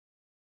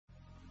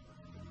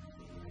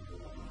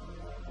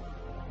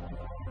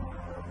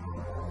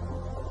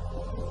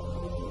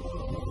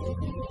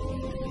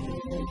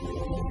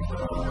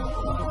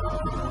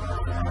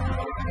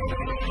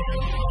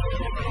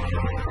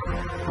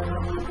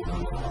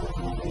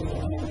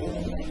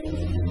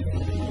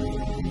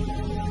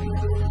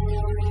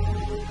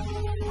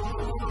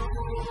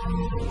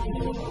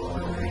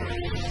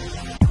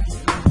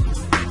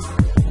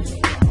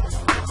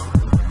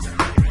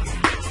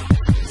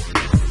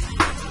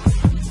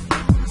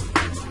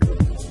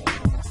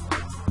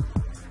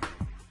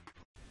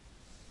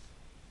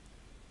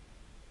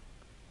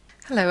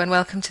Hello and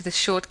welcome to this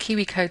short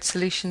Kiwi Code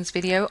Solutions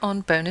video on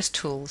bonus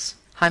tools.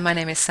 Hi, my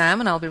name is Sam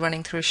and I'll be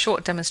running through a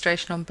short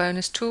demonstration on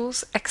bonus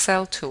tools,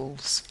 Excel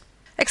tools.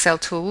 Excel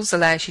tools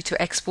allows you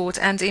to export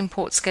and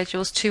import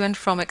schedules to and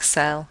from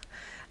Excel,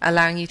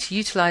 allowing you to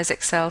utilize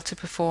Excel to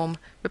perform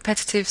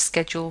repetitive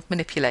schedule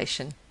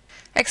manipulation.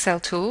 Excel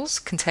tools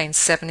contains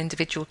 7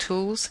 individual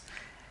tools: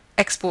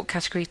 export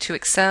category to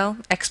Excel,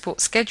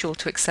 export schedule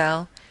to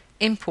Excel,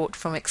 import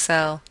from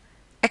Excel,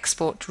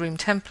 export room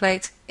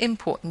template,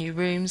 import new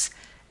rooms,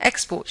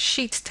 export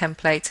sheet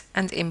template,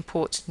 and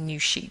import new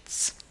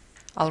sheets.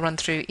 I'll run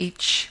through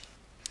each,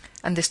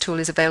 and this tool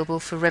is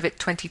available for Revit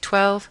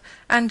 2012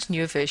 and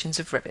newer versions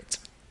of Revit.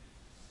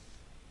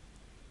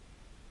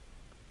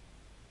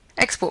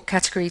 Export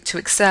category to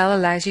Excel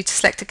allows you to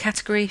select a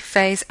category,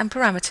 phase, and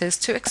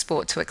parameters to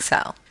export to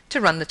Excel.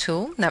 To run the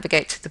tool,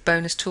 navigate to the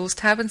Bonus Tools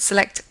tab and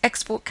select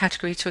Export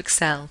Category to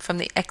Excel from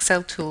the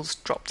Excel Tools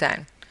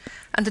drop-down,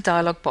 and a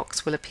dialog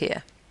box will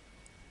appear.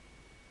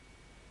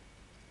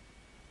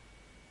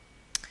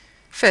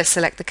 First,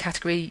 select the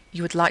category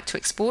you would like to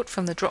export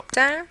from the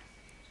drop-down.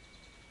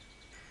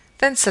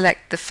 Then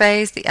select the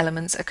phase the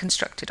elements are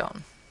constructed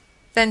on.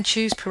 Then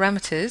choose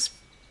parameters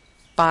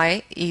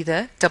by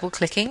either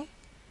double-clicking,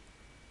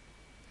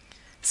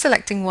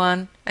 selecting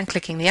one and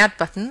clicking the Add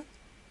button,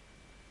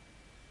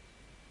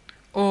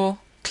 or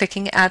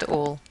clicking Add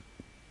All.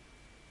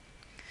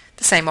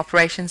 The same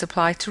operations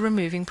apply to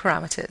removing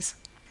parameters.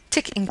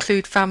 Tick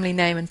Include Family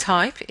Name and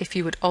Type if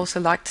you would also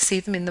like to see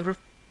them in the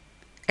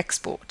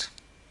export.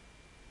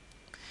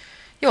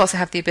 You also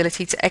have the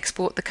ability to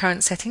export the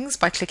current settings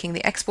by clicking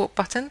the Export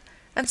button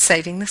and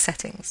saving the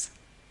settings.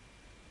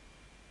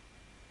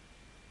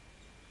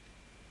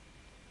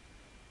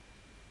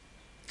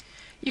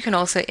 You can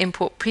also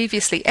import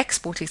previously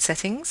exported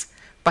settings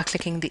by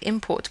clicking the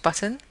Import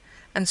button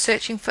and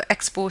searching for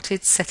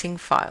exported setting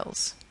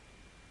files.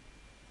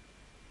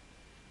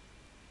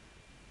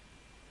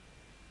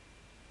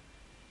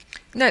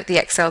 Note the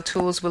Excel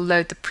tools will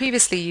load the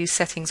previously used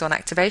settings on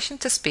activation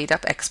to speed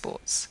up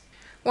exports.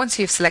 Once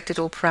you've selected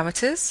all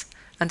parameters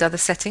and other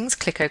settings,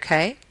 click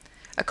OK.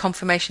 A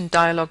confirmation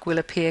dialog will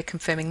appear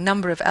confirming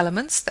number of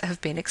elements that have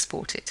been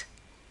exported.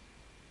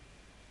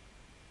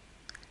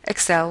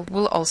 Excel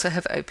will also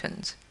have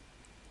opened.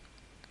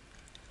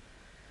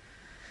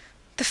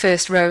 The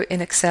first row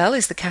in Excel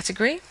is the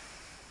category.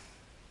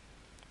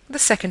 The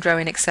second row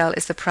in Excel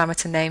is the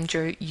parameter name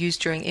used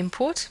during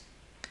import.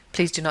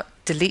 Please do not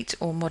delete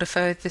or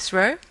modify this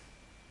row.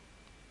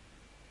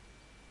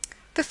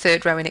 The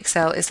third row in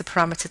Excel is the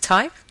parameter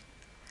type.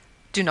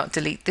 Do not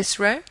delete this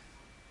row.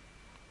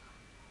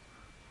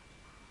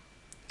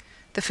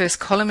 The first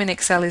column in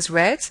Excel is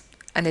red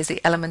and is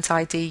the element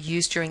ID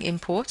used during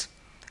import.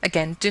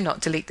 Again, do not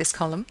delete this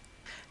column.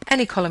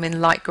 Any column in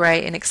light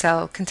grey in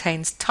Excel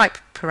contains type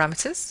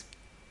parameters.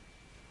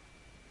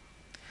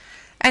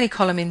 Any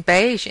column in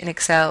beige in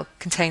Excel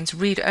contains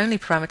read-only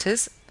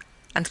parameters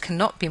and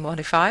cannot be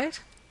modified.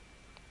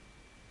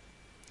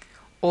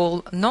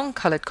 All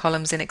non-coloured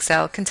columns in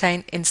Excel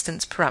contain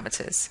instance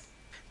parameters.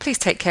 Please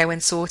take care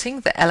when sorting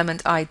the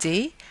element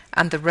ID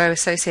and the row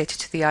associated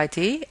to the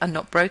ID are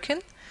not broken,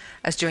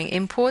 as during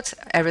import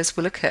errors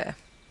will occur.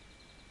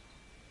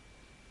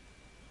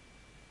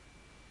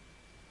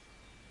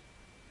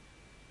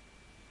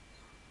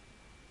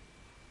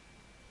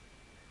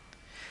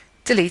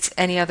 Delete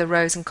any other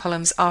rows and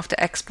columns after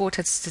export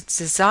as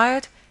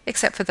desired,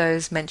 except for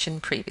those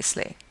mentioned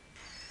previously.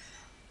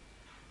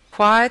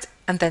 Acquired,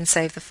 and then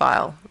save the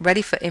file,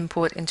 ready for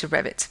import into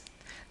Revit.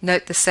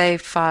 Note the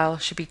saved file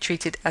should be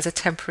treated as a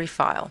temporary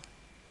file.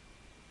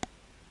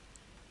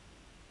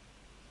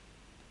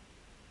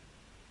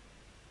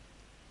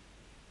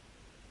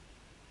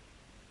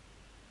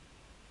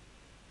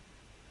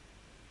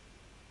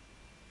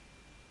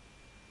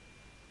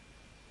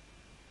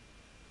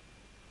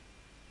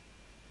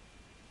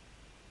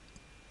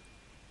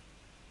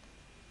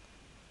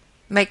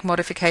 Make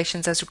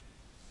modifications as required.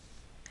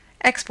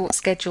 Export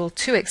schedule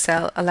to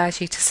Excel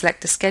allows you to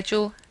select a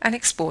schedule and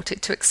export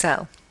it to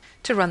Excel.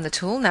 To run the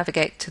tool,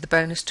 navigate to the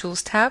Bonus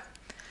Tools tab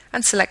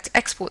and select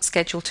Export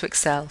Schedule to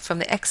Excel from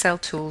the Excel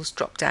Tools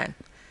drop-down,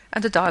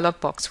 and a dialog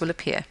box will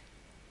appear.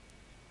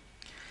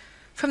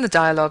 From the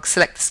dialog,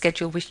 select the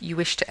schedule you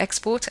wish to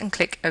export and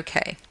click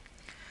OK.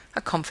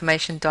 A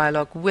confirmation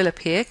dialog will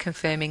appear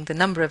confirming the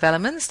number of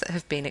elements that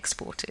have been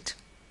exported.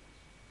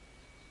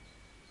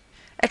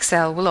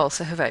 Excel will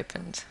also have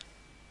opened.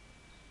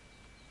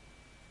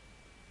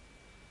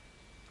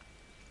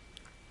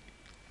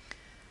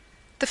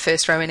 The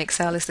first row in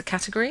Excel is the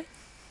category.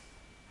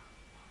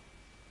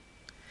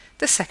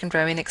 The second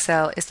row in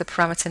Excel is the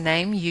parameter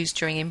name used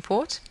during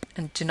import,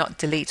 and do not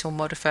delete or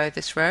modify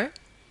this row.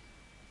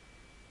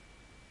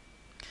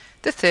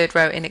 The third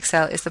row in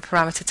Excel is the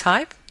parameter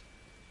type.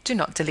 Do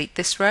not delete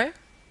this row.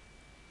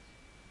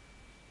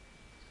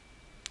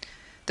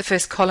 The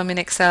first column in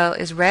Excel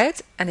is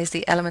red and is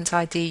the element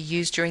ID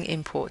used during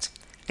import.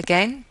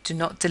 Again, do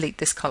not delete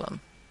this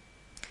column.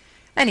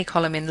 Any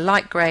column in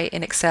light grey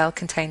in Excel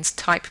contains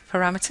type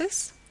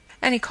parameters.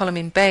 Any column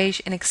in beige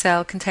in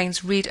Excel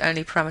contains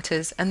read-only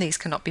parameters, and these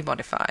cannot be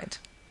modified.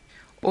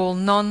 All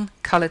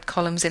non-coloured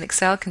columns in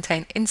Excel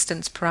contain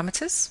instance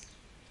parameters.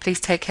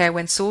 Please take care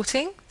when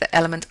sorting, the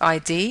element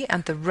ID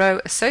and the row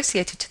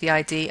associated to the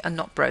ID are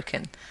not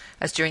broken,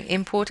 as during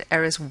import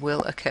errors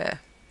will occur.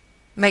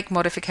 Make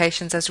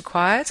modifications as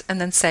required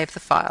and then save the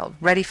file,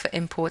 ready for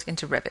import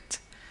into Revit.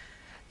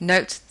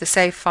 Note the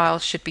save file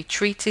should be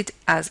treated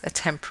as a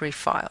temporary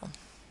file.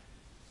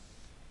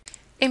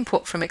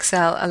 Import from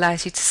Excel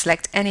allows you to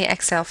select any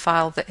Excel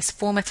file that is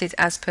formatted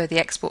as per the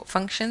export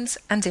functions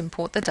and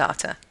import the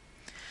data.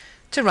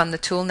 To run the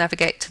tool,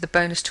 navigate to the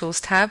Bonus Tools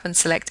tab and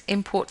select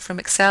Import from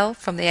Excel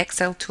from the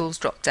Excel Tools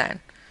drop-down.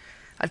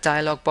 A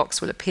dialog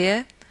box will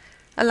appear,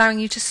 allowing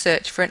you to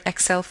search for an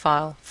Excel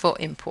file for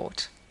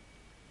import.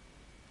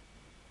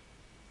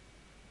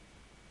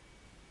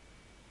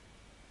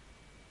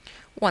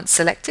 Once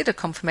selected, a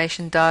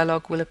confirmation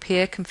dialog will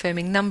appear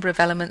confirming number of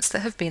elements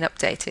that have been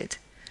updated.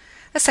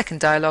 A second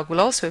dialog will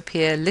also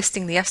appear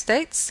listing the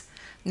updates,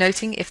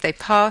 noting if they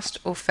passed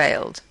or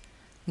failed.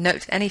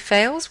 Note any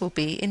fails will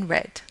be in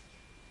red.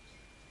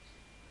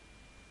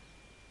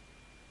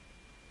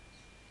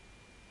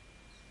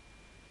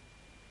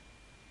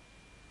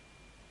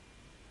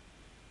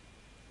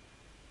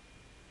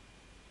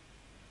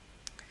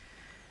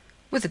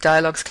 With the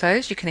dialogs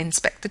closed, you can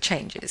inspect the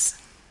changes.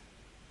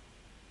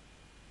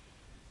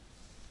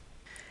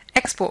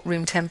 Export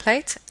Room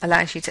Template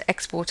allows you to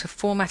export a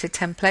formatted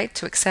template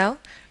to Excel,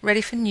 ready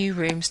for new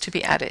rooms to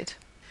be added.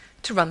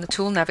 To run the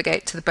tool,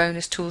 navigate to the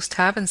Bonus Tools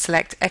tab and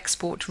select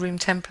Export Room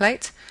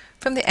Template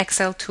from the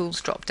Excel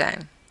Tools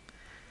drop-down.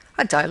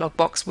 A dialog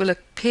box will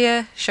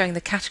appear showing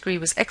the category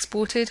was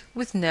exported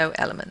with no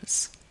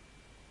elements.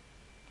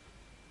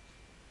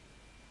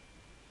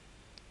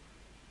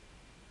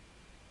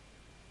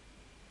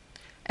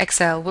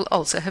 Excel will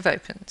also have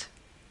opened.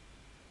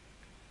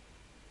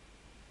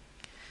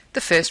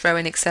 The first row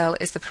in Excel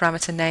is the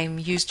parameter name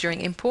used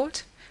during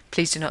import.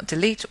 Please do not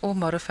delete or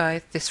modify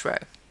this row.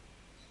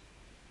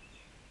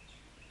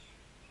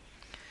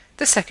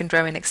 The second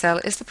row in Excel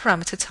is the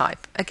parameter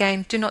type.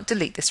 Again, do not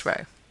delete this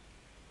row.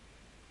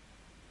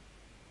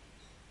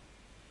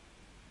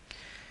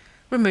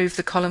 Remove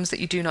the columns that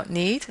you do not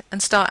need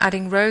and start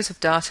adding rows of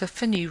data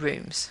for new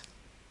rooms.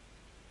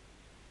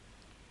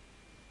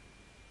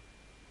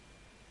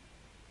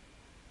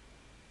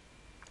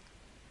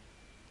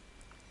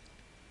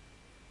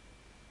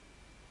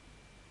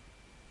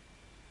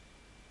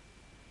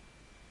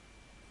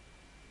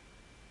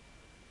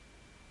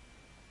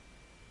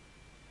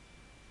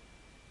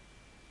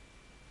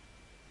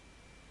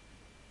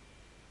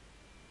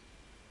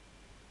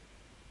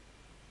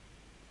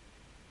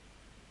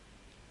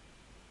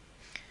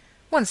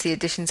 Once the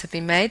additions have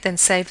been made, then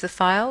save the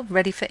file,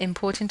 ready for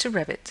import into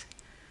Revit.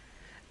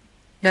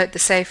 Note the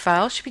save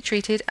file should be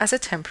treated as a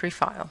temporary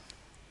file.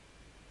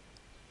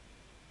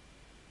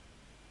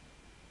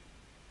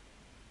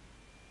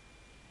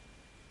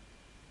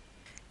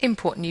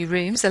 Import new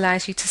rooms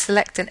allows you to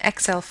select an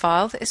Excel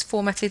file that is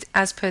formatted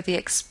as per the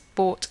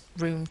Export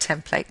Room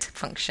Template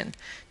function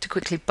to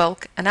quickly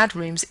bulk and add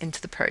rooms into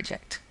the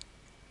project.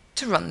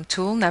 To run the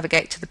tool,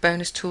 navigate to the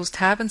Bonus Tools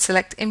tab and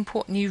select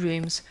Import New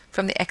Rooms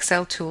from the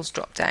Excel Tools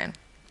drop-down.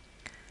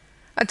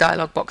 A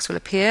dialog box will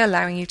appear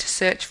allowing you to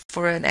search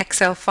for an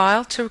Excel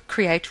file to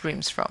create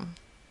rooms from.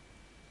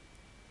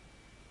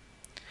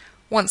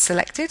 Once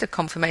selected, a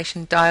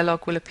confirmation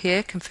dialog will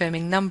appear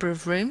confirming number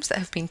of rooms that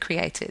have been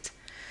created.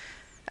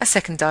 A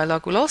second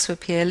dialog will also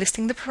appear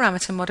listing the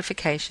parameter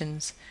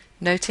modifications,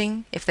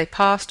 noting if they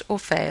passed or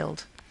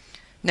failed.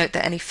 Note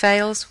that any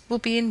fails will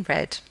be in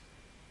red.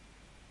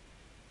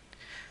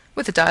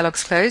 With the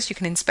dialogs closed, you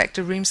can inspect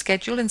a room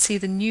schedule and see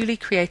the newly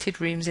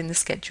created rooms in the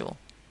schedule.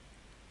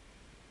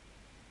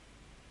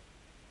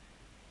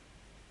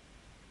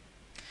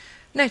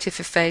 Note if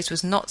a phase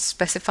was not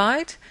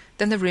specified,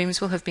 then the rooms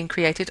will have been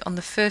created on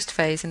the first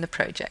phase in the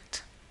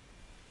project.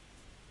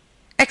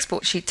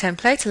 Export Sheet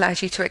Template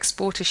allows you to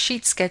export a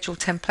sheet schedule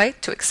template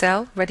to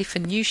Excel, ready for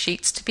new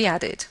sheets to be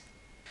added.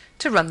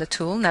 To run the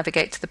tool,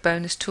 navigate to the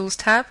Bonus Tools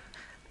tab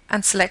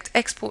and select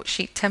Export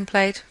Sheet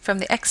Template from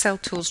the Excel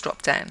Tools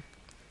drop-down.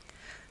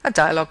 A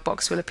dialog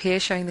box will appear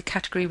showing the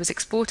category was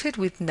exported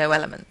with no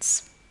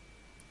elements.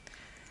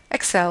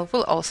 Excel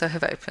will also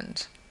have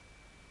opened.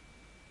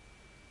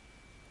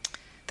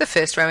 The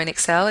first row in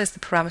Excel is the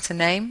parameter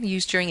name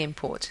used during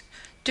import.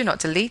 Do not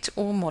delete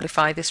or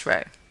modify this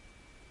row.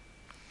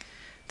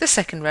 The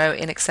second row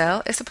in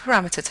Excel is the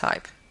parameter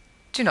type.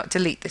 Do not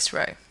delete this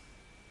row.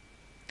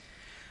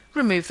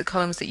 Remove the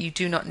columns that you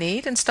do not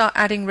need and start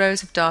adding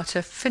rows of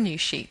data for new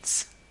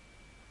sheets.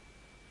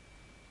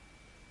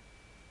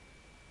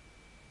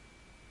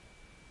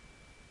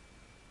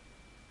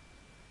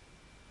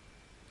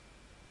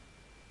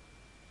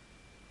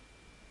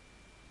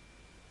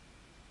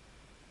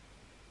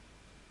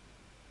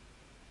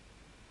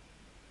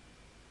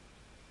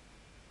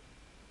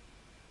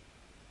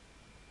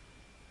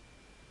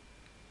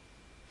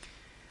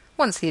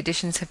 Once the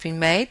additions have been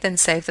made, then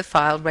save the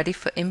file ready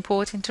for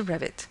import into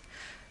Revit.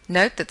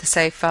 Note that the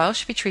save file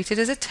should be treated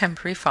as a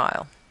temporary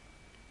file.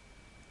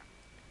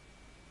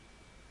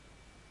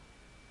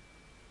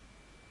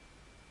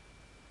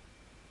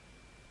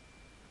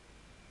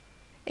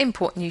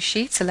 Import new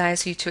sheets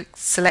allows you to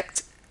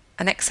select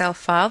an Excel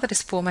file that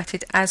is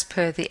formatted as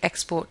per the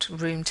Export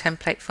Room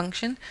template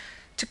function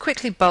to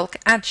quickly bulk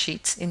add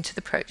sheets into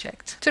the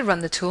project. To run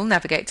the tool,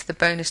 navigate to the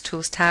Bonus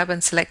Tools tab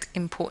and select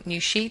Import New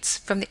Sheets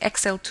from the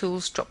Excel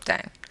Tools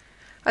drop-down.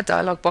 A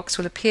dialog box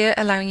will appear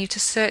allowing you to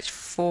search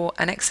for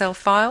an Excel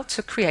file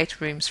to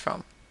create rooms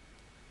from.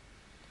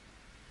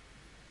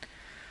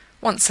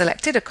 Once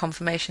selected, a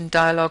confirmation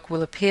dialog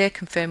will appear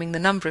confirming the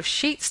number of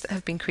sheets that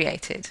have been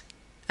created.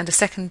 And a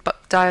second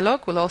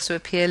dialog will also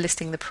appear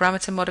listing the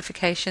parameter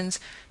modifications,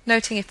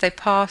 noting if they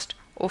passed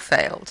or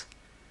failed.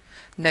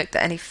 Note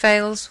that any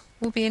fails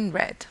will be in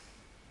red.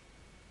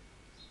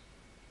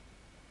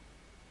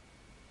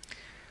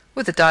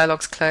 With the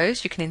dialogs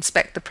closed, you can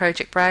inspect the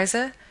project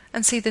browser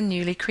and see the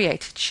newly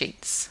created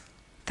sheets.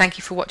 Thank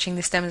you for watching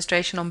this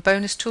demonstration on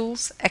Bonus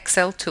Tools,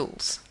 Excel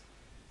Tools.